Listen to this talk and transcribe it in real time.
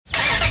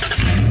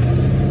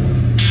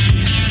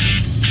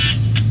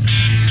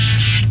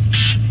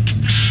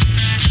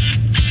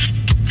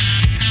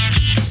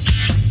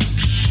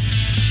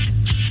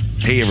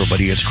Hey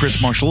everybody, it's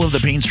Chris Marshall of the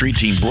Payne Street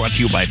Team, brought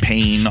to you by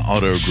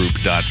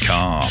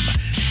PayneAutoGroup.com.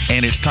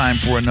 And it's time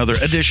for another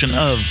edition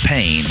of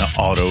Payne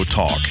Auto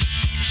Talk.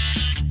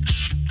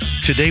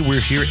 Today we're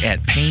here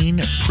at Payne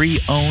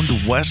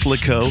PreOwned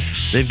Weslaco.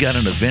 They've got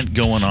an event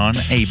going on,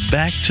 a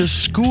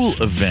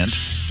back-to-school event.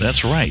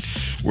 That's right,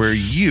 where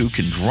you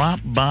can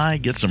drop by,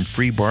 get some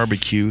free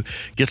barbecue,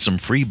 get some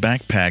free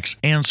backpacks,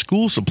 and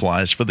school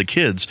supplies for the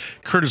kids,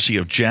 courtesy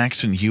of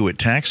Jackson Hewitt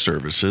Tax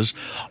Services.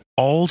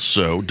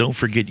 Also, don't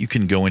forget you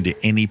can go into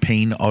any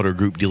Payne Auto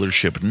Group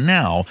dealership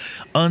now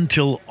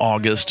until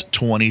August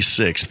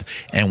 26th.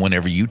 And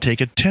whenever you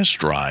take a test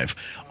drive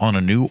on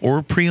a new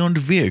or pre-owned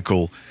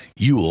vehicle,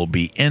 you will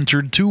be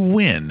entered to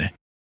win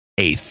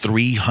a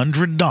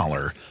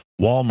 $300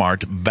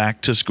 Walmart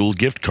back-to-school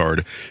gift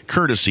card,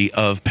 courtesy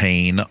of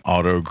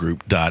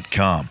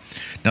PayneAutoGroup.com.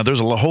 Now, there's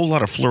a whole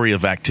lot of flurry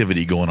of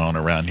activity going on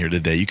around here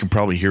today. You can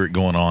probably hear it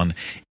going on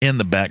in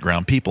the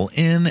background, people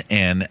in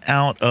and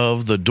out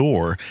of the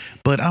door.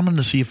 But I'm going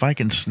to see if I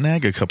can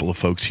snag a couple of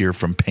folks here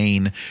from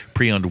Payne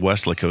PreOwned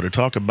Weslaco to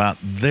talk about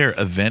their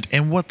event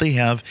and what they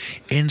have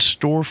in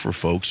store for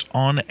folks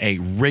on a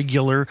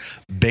regular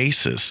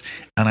basis.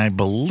 And I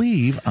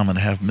believe I'm going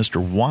to have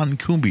Mr. Juan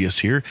Cumbias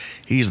here.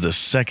 He's the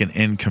second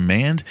in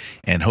command,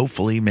 and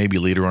hopefully maybe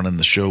later on in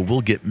the show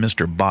we'll get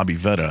Mr. Bobby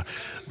Vera,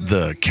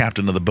 the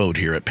captain of the boat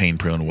here at Payne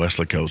PreOwned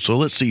Weslaco. So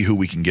let's see who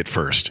we can get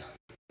first.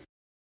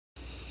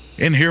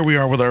 And here we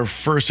are with our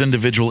first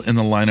individual in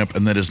the lineup,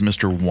 and that is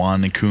Mr.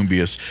 Juan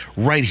Cumbias,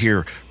 right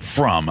here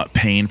from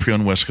Payne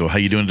PreOwned Weslaco. How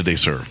you doing today,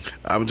 sir?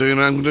 I'm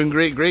doing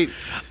great.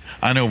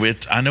 I know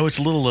it's a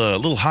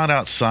little hot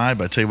outside,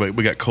 but I tell you what,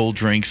 we got cold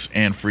drinks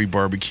and free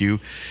barbecue,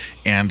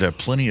 and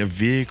plenty of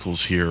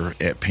vehicles here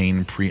at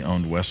Payne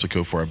PreOwned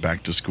Weslaco for our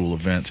back to school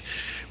event.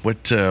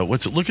 What's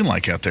it looking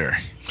like out there?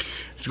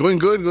 It's going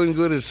good.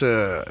 It's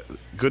a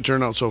good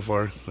turnout so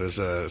far. There's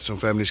some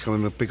families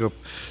coming to pick up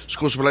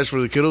school supplies for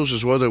the kiddos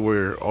as well that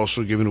we're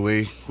also giving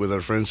away with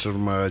our friends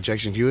from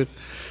Jackson Hewitt.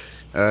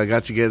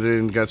 Got together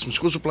and got some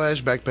school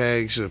supplies,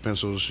 backpacks,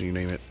 pencils, you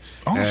name it.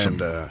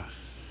 Awesome.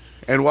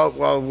 And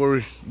while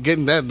we're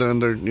getting that done,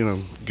 they're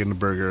getting a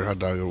burger, hot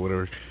dog, or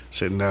whatever,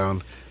 sitting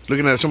down,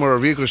 looking at some of our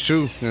vehicles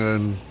too.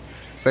 And in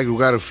fact, we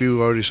got a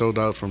few already sold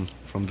out from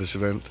this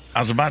event. I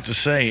was about to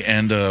say,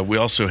 and we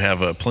also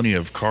have plenty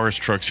of cars,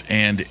 trucks,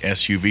 and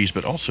SUVs,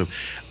 but also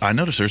I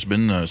noticed there's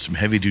been some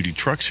heavy-duty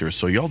trucks here,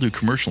 so y'all do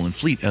commercial and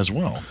fleet as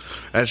well.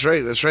 That's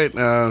right. As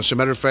a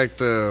matter of fact,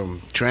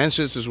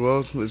 Transits as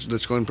well,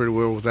 that's going pretty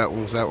well with that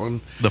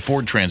one. The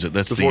Ford Transit,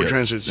 that's the Ford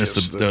Transits, that's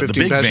yes. the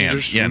big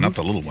vans, yeah, not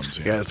the little ones.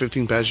 Yeah, the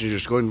 15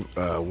 passengers going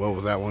well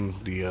with that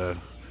one, the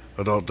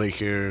adult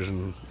daycares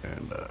and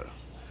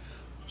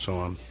so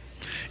on.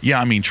 Yeah,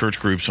 I mean, church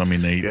groups, I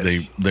mean,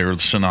 they're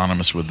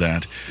synonymous with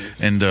that.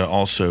 And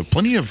also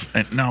plenty of,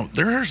 now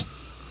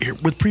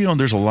with pre-owned,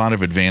 there's a lot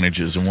of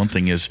advantages. And one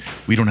thing is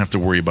we don't have to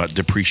worry about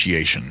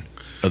depreciation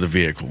of the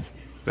vehicle.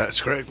 That's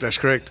correct.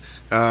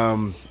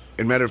 In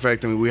matter of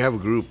fact, I mean, we have a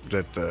group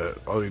that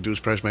all they do is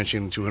price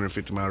matching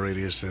 250-mile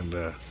radius. And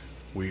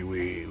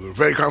we're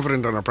very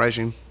confident on our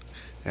pricing.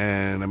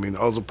 And I mean,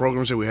 all the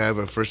programs that we have,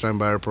 a first-time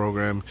buyer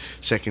program,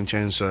 second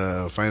chance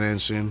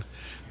financing.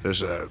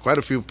 There's quite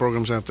a few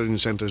programs out there,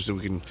 incentives that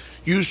we can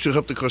use to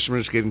help the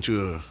customers get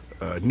into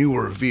a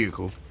newer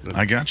vehicle.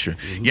 I got you.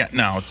 Mm-hmm. Yeah,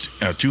 now, it's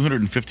a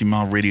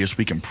 250-mile radius.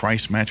 We can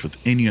price match with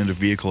any other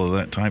vehicle of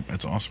that type.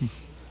 That's awesome.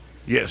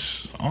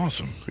 Yes.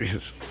 Awesome.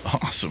 Yes.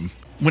 Awesome.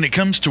 When it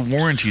comes to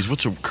warranties,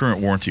 what's the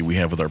current warranty we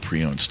have with our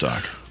pre-owned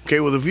stock? Okay,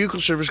 well, the vehicle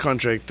service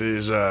contract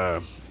is,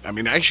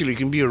 actually it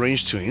can be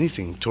arranged to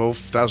anything.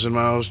 12,000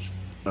 miles,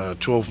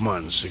 12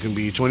 months. It can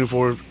be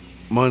 24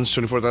 months,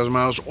 24,000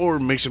 miles, or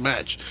mix and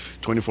match.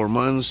 24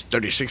 months,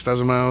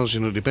 36,000 miles,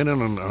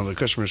 depending on the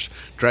customer's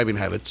driving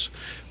habits,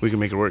 we can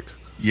make it work.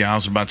 Yeah, I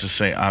was about to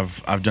say,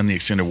 I've done the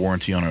extended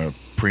warranty on a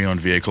pre-owned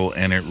vehicle,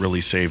 and it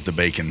really saved the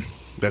bacon.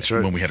 That's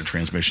right. When we had a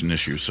transmission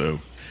issue, so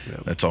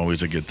that's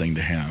always a good thing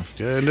to have.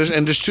 Yeah, and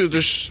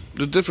there's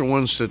the different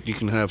ones that you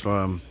can have.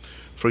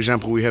 For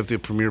example, we have the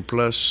Premier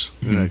Plus,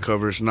 that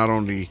covers not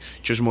only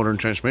just motor and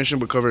transmission,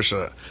 but covers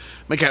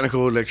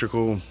mechanical,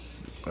 electrical,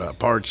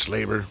 parts,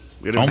 labor.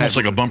 Almost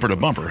like a bumper to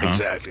bumper, huh?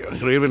 Exactly.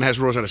 It even has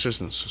roadside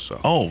assistance.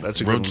 So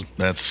that's a good one.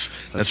 That's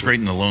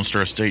great in the Lone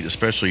Star State,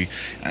 especially.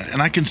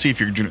 And I can see if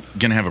you're going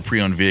to have a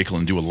pre-owned vehicle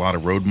and do a lot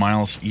of road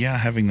miles,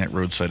 having that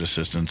roadside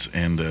assistance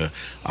and a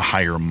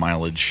higher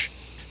mileage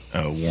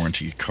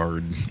warranty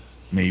card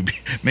may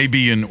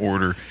be in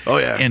order. Oh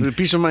yeah, and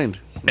peace of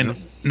mind.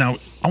 And now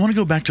I want to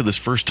go back to this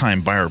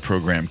first-time buyer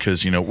program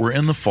because we're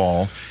in the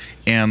fall.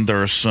 And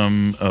there are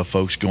some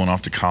folks going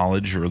off to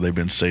college or they've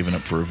been saving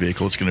up for a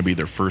vehicle. It's going to be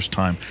their first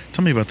time.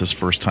 Tell me about this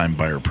first-time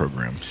buyer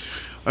program.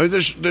 I mean,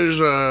 there's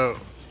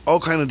all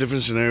kind of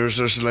different scenarios.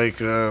 There's like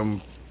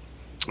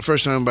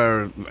first-time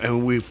buyer,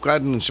 and we've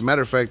gotten, as a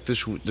matter of fact,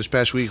 this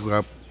past week we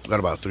got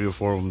about 3 or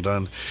 4 of them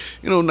done.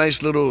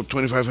 Nice little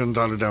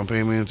 $2,500 down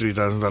payment,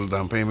 $3,000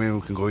 down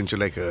payment. We can go into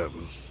like a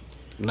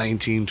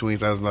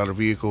 $19,000-$20,000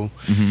 vehicle.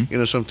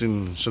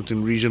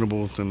 Something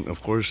reasonable. Then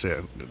of course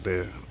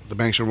the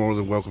banks are more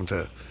than welcome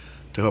to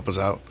to help us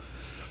out.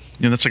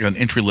 Yeah, that's like an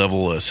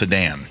entry-level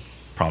sedan,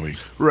 probably.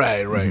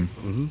 Right.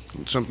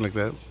 Mm-hmm. Something like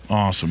that.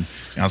 Awesome.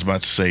 I was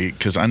about to say,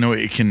 because I know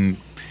it can,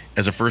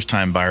 as a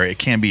first-time buyer, it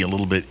can be a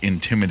little bit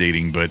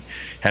intimidating, but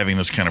having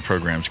those kind of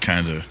programs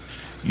kind of,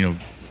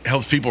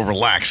 helps people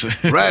relax.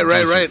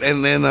 Right.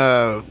 And then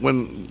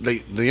when the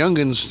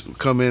youngins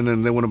come in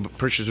and they want to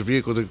purchase a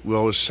vehicle, we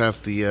always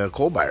have the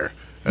co-buyer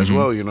as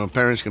well.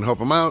 Parents can help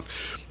them out.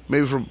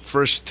 Maybe for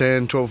first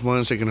 10, 12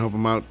 months, they can help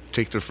them out,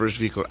 take their first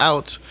vehicle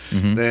out.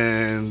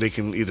 Then they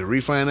can either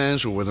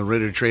refinance, or when they're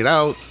ready to trade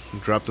out,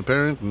 drop the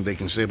parent, and they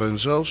can stay by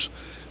themselves.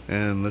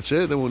 And that's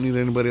it. They won't need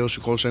anybody else to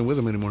co-sign with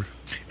them anymore.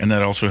 And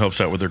that also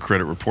helps out with their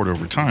credit report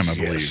over time, I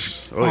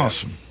believe. Oh,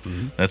 awesome.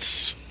 Yeah.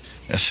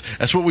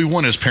 That's what we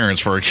want as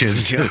parents for our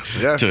kids,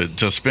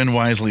 to spend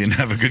wisely and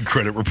have a good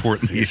credit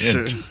report in the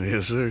end. Sir.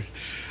 Yes, sir.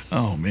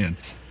 Oh, man.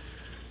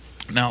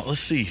 Now, let's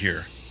see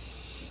here.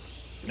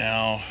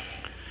 Now,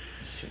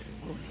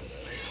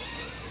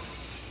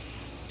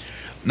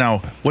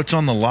 what's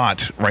on the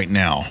lot right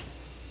now?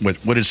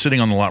 What is sitting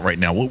on the lot right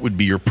now? What would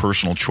be your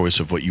personal choice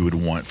of what you would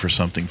want for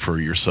something for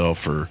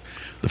yourself or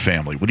the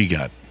family? What do you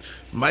got?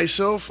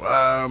 Myself,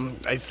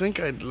 I think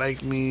I'd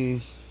like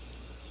me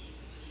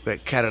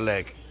that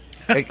Cadillac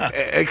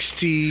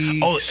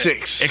XT6. Oh,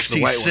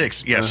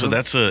 XT6. Yeah, so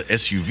that's a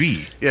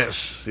SUV.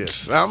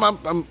 Yes. I'm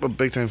a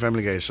big time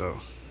family guy, so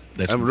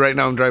right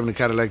now I'm driving a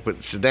Cadillac,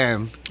 but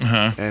sedan.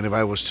 And if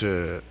I was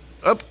to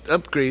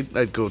upgrade,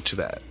 I'd go to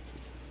that.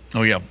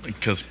 Oh yeah,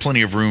 because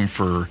plenty of room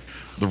for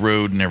the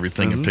road and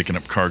everything, and picking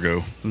up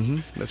cargo.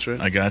 That's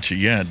right. I got you.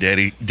 Yeah,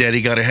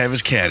 Daddy got to have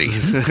his caddy.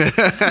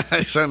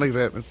 I sound like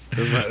that.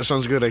 That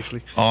sounds good,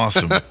 actually.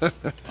 Awesome.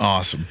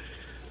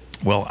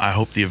 Well, I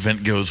hope the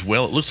event goes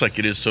well. It looks like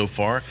it is so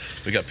far.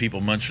 We got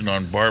people munching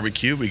on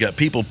barbecue. We got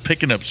people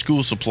picking up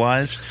school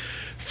supplies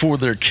for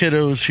their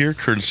kiddos here,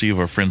 courtesy of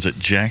our friends at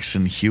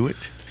Jackson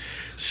Hewitt.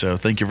 So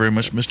thank you very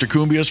much, Mr.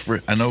 Cumbias.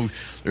 I know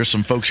there's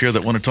some folks here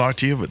that want to talk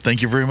to you, but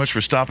thank you very much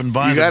for stopping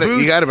by. You got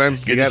it, man.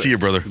 Good to see you,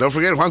 brother. Don't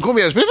forget Juan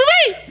Cumbias.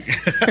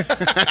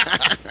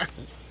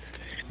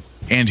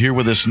 And here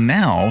with us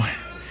now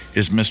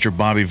is Mr.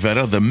 Bobby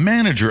Vera, the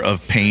manager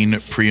of Payne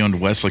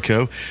PreOwned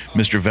Weslaco.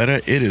 Mr. Vera,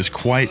 it is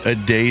quite a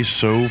day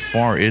so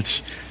far.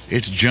 It's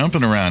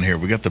jumping around here.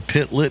 We got the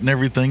pit lit and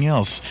everything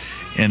else.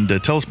 And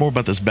tell us more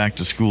about this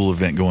back-to-school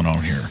event going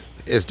on here.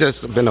 It's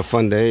just been a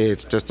fun day.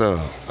 It's just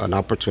an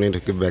opportunity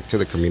to give back to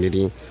the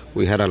community.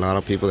 We had a lot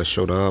of people that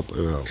showed up.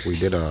 We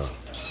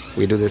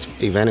do this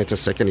event. It's a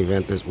second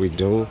event that we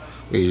do.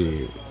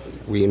 We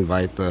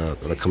invite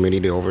the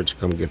community over to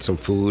come get some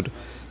food,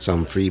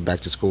 some free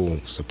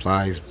back-to-school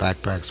supplies,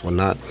 backpacks,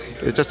 whatnot.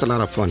 It's just a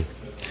lot of fun.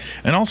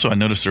 And also, I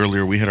noticed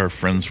earlier we had our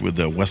friends with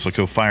the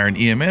Weslaco Fire and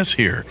EMS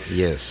here.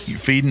 Yes.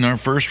 Feeding our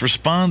first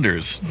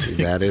responders.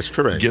 That is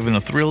correct. Giving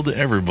a thrill to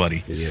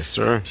everybody. Yes,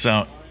 sir.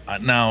 So,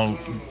 now,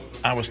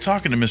 I was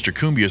talking to Mr.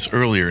 Cumbias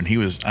earlier, and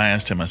I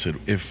asked him, I said,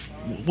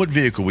 what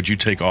vehicle would you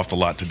take off the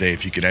lot today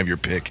if you could have your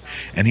pick?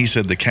 And he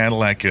said the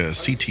Cadillac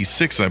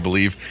CT6, I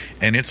believe,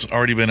 and it's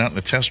already been out in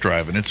the test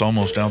drive, and it's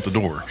almost out the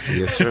door.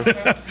 Yes, sir.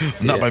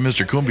 Not by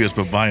Mr. Cumbias,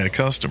 but by a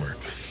customer.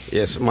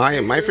 Yes,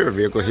 my favorite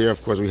vehicle here,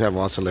 of course, we have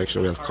all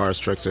selection. We have cars,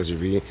 trucks,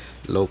 SUV,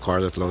 low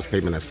cars as lowest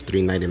payment at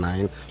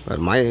 $399. But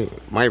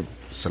my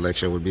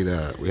selection would be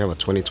we have a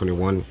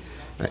 2021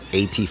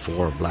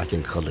 AT4 black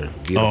in color.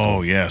 Beautiful.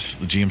 Oh, yes,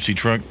 the GMC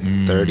truck.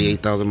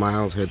 38,000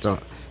 miles, heads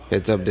up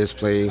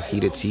display,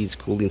 heated seats,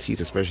 cooling seats,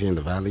 especially in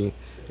the valley.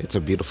 It's a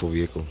beautiful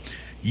vehicle.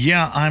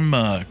 Yeah,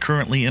 I'm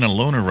currently in a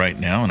loaner right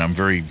now, and I'm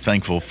very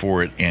thankful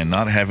for it. And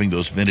not having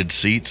those vented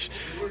seats,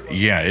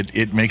 yeah,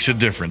 it makes a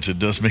difference. It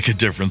does make a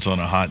difference on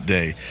a hot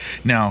day.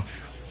 Now,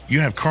 you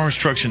have cars,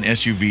 trucks, and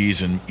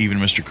SUVs, and even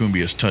Mr.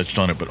 Cumbias touched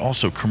on it, but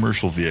also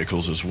commercial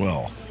vehicles as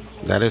well.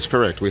 That is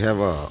correct. We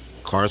have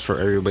cars for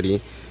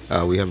everybody.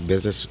 We have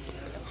business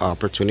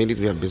opportunities.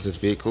 We have business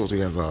vehicles. We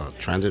have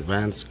transit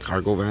vans,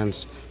 cargo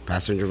vans,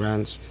 passenger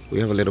vans. We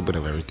have a little bit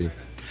of everything.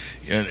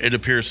 It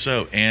appears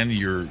so. And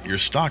your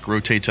stock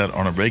rotates out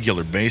on a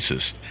regular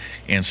basis.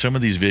 And some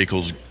of these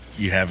vehicles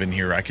you have in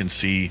here, I can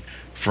see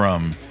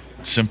from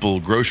simple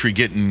grocery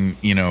getting,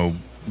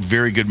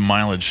 very good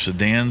mileage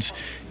sedans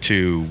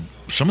to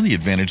some of the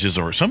advantages,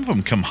 or some of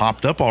them come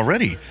hopped up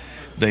already.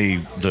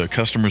 The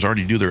customers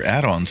already do their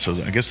add-ons, so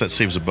I guess that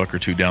saves a buck or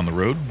two down the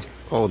road.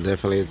 Oh,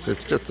 definitely. It's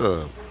just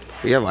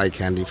we have eye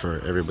candy for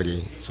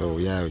everybody. So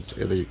yeah,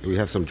 we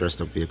have some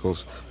dressed up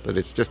vehicles, but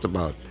it's just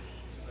about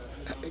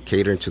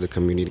catering to the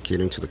community,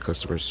 catering to the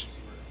customers.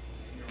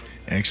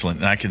 Excellent.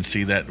 And I can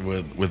see that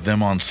with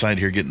them on site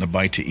here getting a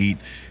bite to eat,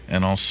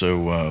 and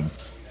also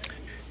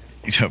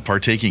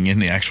partaking in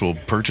the actual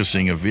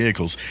purchasing of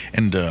vehicles.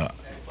 And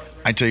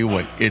I tell you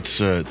what,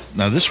 it's now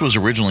this was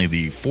originally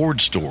the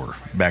Ford store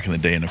back in the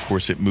day, and of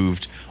course it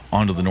moved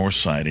onto the north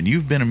side. And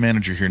you've been a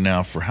manager here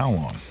now for how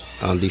long?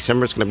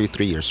 December it's going to be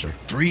 3 years, sir.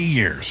 3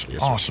 years.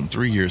 Yes, awesome,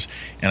 3 years.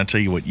 And I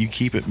tell you what, you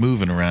keep it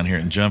moving around here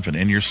and jumping,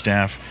 and your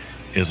staff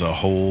is a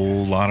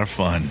whole lot of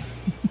fun.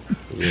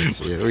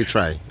 Yes, yeah, we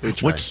try.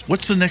 What's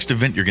the next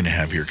event you're going to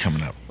have here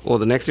coming up? Well,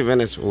 the next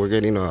event is we're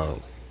getting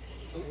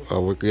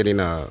we're getting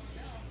a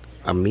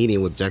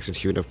meeting with Jackson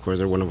Hewitt. Of course,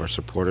 they're one of our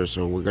supporters,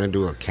 so we're going to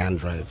do a can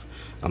drive.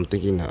 I'm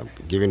thinking of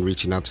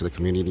reaching out to the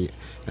community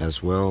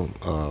as well.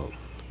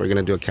 We're going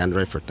to do a can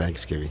drive for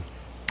Thanksgiving.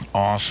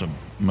 Awesome.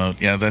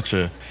 Yeah, that's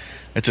a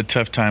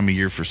tough time of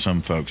year for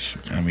some folks.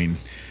 I mean,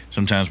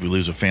 sometimes we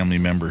lose a family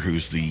member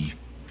who's the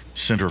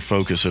center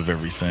focus of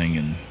everything,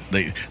 and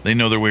they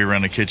know their way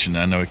around the kitchen.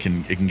 I know it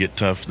can get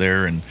tough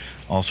there, and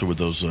also with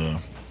those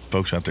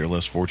folks out there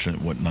less fortunate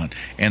and whatnot.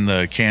 And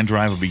the can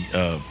drive will be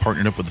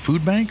partnered up with the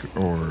food bank,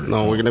 or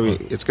no?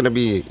 It's gonna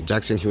be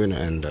Jackson Hewitt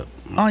and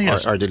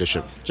yes, our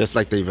dealership, just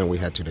like the event we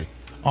had today.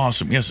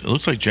 Awesome. Yes, it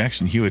looks like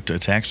Jackson Hewitt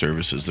Tax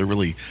Services. They're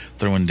really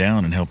throwing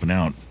down and helping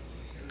out.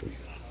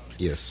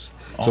 Yes.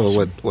 Awesome. So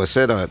what was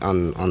said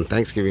on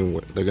Thanksgiving,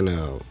 we're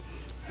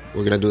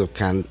gonna do a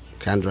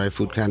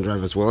food can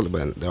drive as well,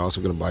 but they're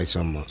also gonna buy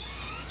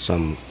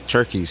some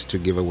turkeys to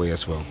give away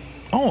as well.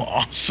 Oh,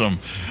 awesome.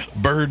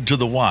 Bird to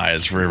the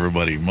wise for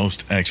everybody.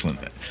 Most excellent.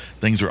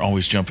 Things are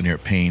always jumping here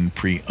at Payne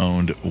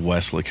PreOwned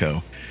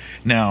Weslaco.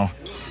 Now,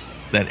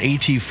 that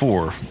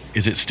AT4,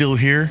 is it still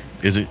here?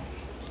 Is it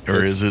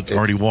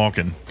already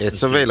walking?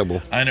 It's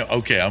available. I know.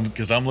 Okay,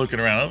 because I'm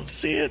looking around. I don't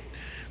see it.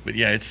 But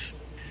yeah,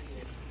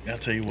 I'll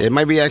tell you what. It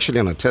might be actually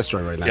on a test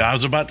drive right now. Yeah, I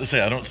was about to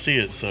say, I don't see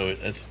it, so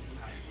it's...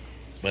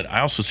 But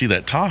I also see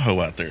that Tahoe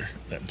out there,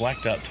 that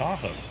blacked out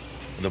Tahoe,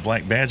 the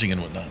black badging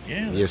and whatnot.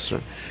 Yeah. Yes, sir.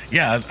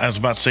 Yeah, I was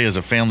about to say, as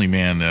a family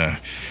man,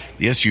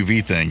 the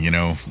SUV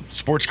thing,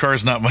 sports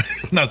cars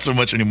not so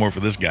much anymore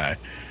for this guy,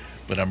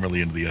 but I'm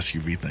really into the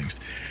SUV things.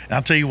 And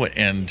I'll tell you what,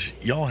 and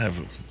y'all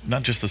have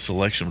not just the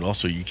selection, but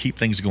also you keep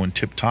things going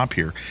tip top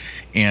here,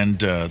 and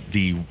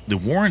the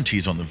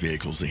warranties on the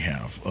vehicles they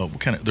have. What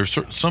kind of?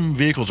 Some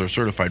vehicles are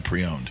certified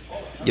pre-owned.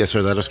 Yes,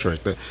 sir. That is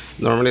correct.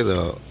 Normally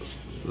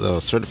the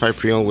certified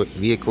pre-owned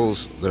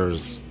vehicles,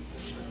 there's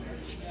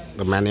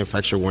the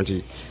manufacturer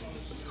warranty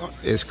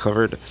is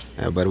covered,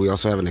 but we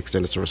also have an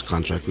extended service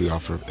contract we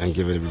offer and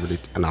give everybody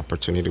an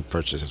opportunity to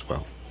purchase as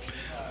well.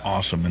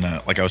 Awesome. And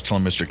like I was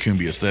telling Mr.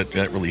 Cumbias,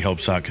 that really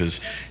helps out, because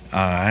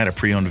I had a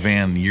pre-owned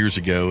van years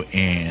ago,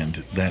 and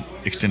that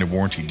extended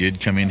warranty did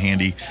come in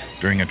handy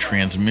during a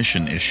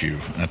transmission issue.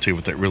 And I'll tell you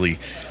what, that really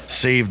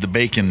saved the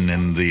bacon,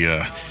 and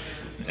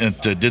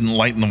it didn't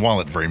lighten the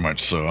wallet very much,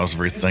 so I was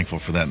very thankful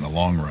for that in the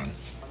long run.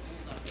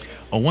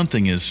 One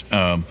thing is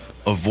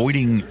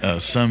avoiding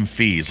some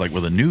fees. Like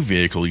with a new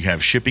vehicle, you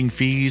have shipping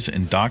fees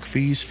and dock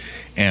fees,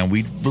 and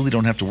we really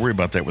don't have to worry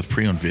about that with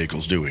pre-owned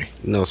vehicles, do we?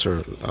 No,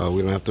 sir.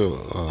 We don't have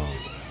to.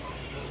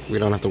 We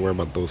don't have to worry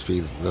about those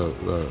fees.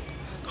 The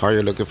car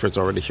you're looking for is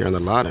already here on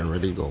the lot and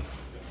ready to go.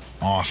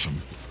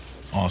 Awesome.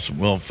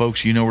 Well,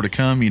 folks, you know where to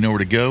come, you know where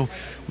to go.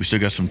 We still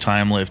got some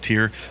time left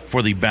here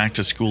for the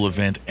back-to-school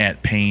event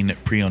at Payne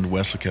PreOwned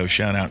Weslaco.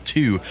 Shout out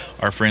to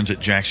our friends at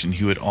Jackson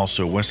Hewitt,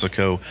 also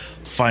Weslaco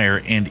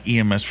Fire and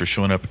EMS for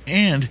showing up,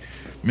 and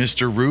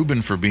Mr.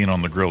 Rubin for being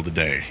on the grill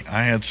today.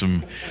 I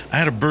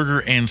had a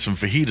burger and some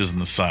fajitas on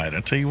the side. I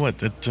tell you what,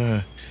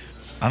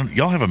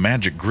 y'all have a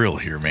magic grill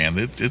here, man.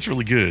 It's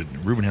really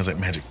good. Rubin has that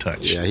magic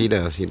touch. Yeah, he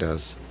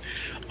does.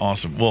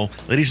 Awesome. Well,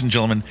 ladies and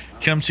gentlemen,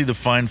 come see the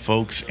fine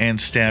folks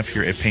and staff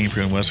here at Payne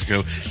PreOwned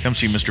Weslaco. Come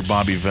see Mr.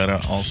 Bobby Vera,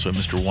 also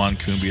Mr. Juan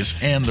Cumbias,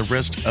 and the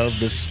rest of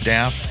the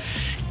staff.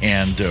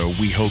 And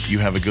we hope you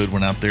have a good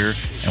one out there.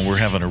 And we're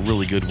having a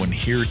really good one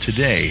here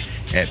today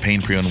at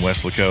Payne PreOwned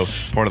Weslaco,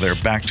 part of their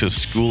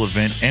back-to-school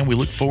event. And we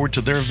look forward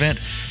to their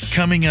event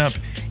coming up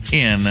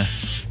in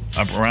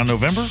around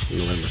November?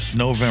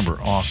 November.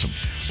 Awesome.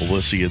 Well,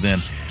 we'll see you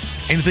then.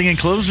 Anything in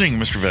closing,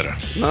 Mr. Vera?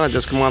 No,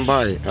 just come on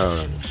by.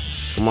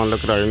 Come on,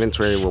 look at our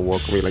inventory. We'll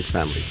welcome you like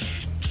family.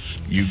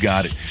 You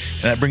got it.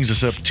 And that brings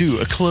us up to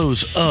a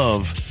close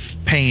of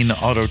Payne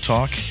Auto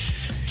Talk.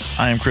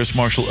 I am Chris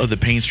Marshall of the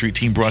Payne Street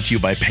Team, brought to you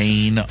by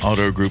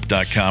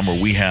PayneAutoGroup.com,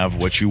 where we have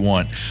what you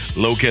want.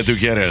 Lo que tu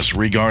quieres,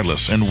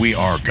 regardless, and we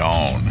are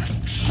gone.